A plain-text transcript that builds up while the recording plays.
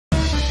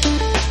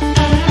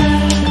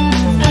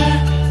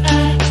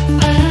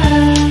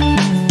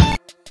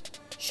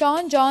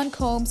Sean John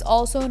Combs,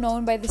 also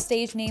known by the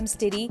stage names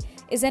Diddy,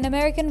 is an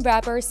American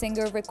rapper,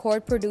 singer,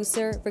 record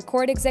producer,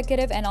 record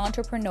executive, and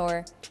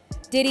entrepreneur.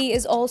 Diddy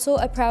is also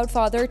a proud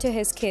father to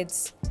his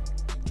kids.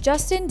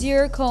 Justin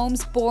Deere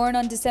Combs, born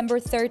on December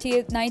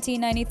 30,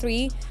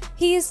 1993,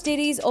 he is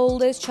Diddy's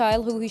oldest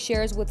child, who he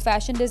shares with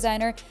fashion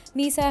designer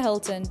Misa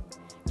Hilton.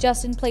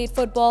 Justin played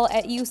football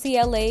at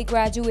UCLA,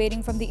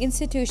 graduating from the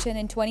institution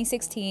in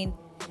 2016.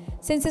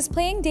 Since his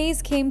playing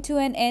days came to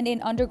an end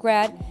in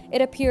undergrad,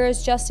 it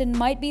appears Justin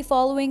might be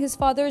following his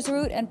father's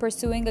route and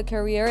pursuing a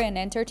career in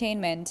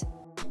entertainment.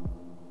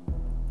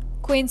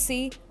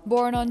 Quincy,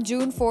 born on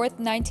June 4,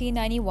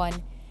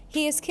 1991.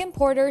 He is Kim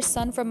Porter's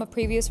son from a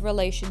previous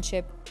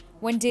relationship.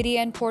 When Diddy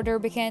and Porter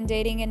began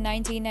dating in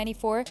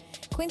 1994,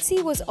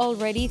 Quincy was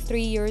already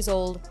 3 years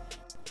old.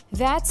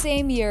 That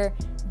same year,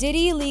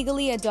 Diddy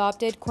legally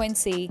adopted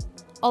Quincy.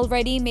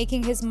 Already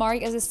making his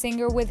mark as a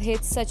singer with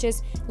hits such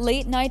as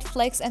Late Night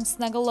Flex and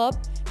Snuggle Up,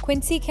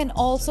 Quincy can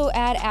also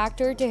add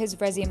actor to his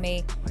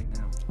resume.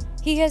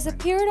 He has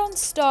appeared on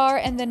Star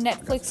and the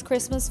Netflix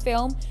Christmas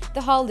film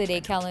The Holiday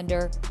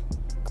Calendar.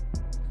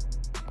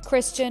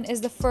 Christian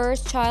is the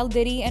first child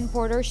Diddy and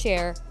Porter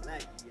share.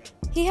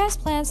 He has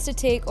plans to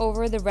take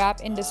over the rap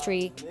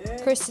industry.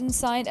 Christian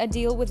signed a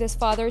deal with his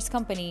father's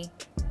company,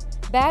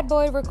 Bad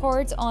Boy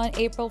Records, on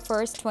April 1,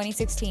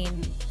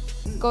 2016.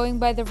 Going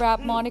by the rap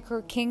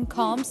moniker King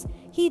Combs,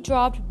 he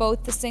dropped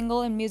both the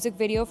single and music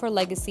video for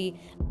Legacy,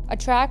 a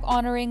track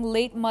honoring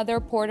late mother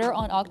Porter,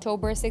 on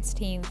October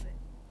 16th.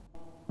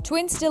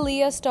 Twins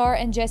D'Elia Star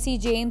and Jessie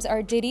James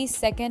are Diddy's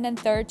second and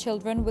third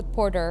children with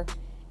Porter.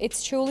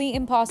 It's truly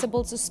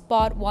impossible to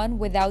spot one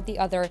without the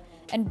other,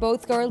 and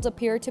both girls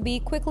appear to be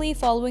quickly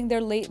following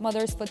their late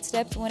mother's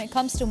footsteps when it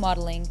comes to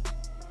modeling.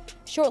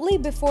 Shortly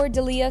before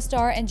D'Elia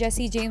Star and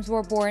Jessie James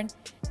were born,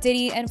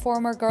 Diddy and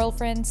former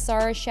girlfriend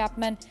Sarah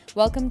Chapman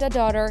welcomed a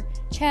daughter,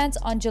 Chance,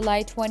 on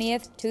July 20,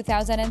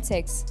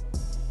 2006.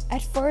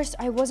 "At first,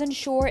 I wasn't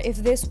sure if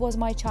this was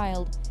my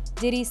child,"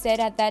 Diddy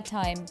said at that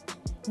time.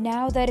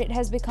 "Now that it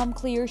has become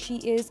clear she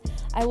is,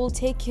 I will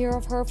take care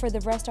of her for the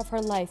rest of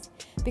her life.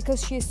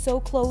 Because she is so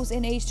close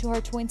in age to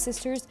her twin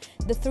sisters,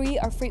 the three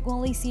are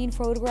frequently seen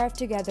photographed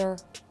together."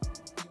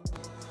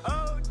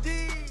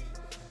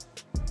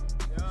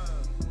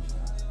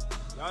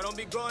 Y'all don't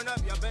be growing up,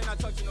 y'all better not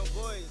talk to no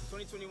boys.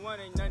 2021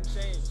 ain't nothing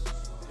changed.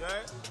 You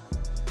heard?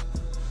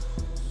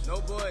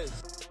 No boys.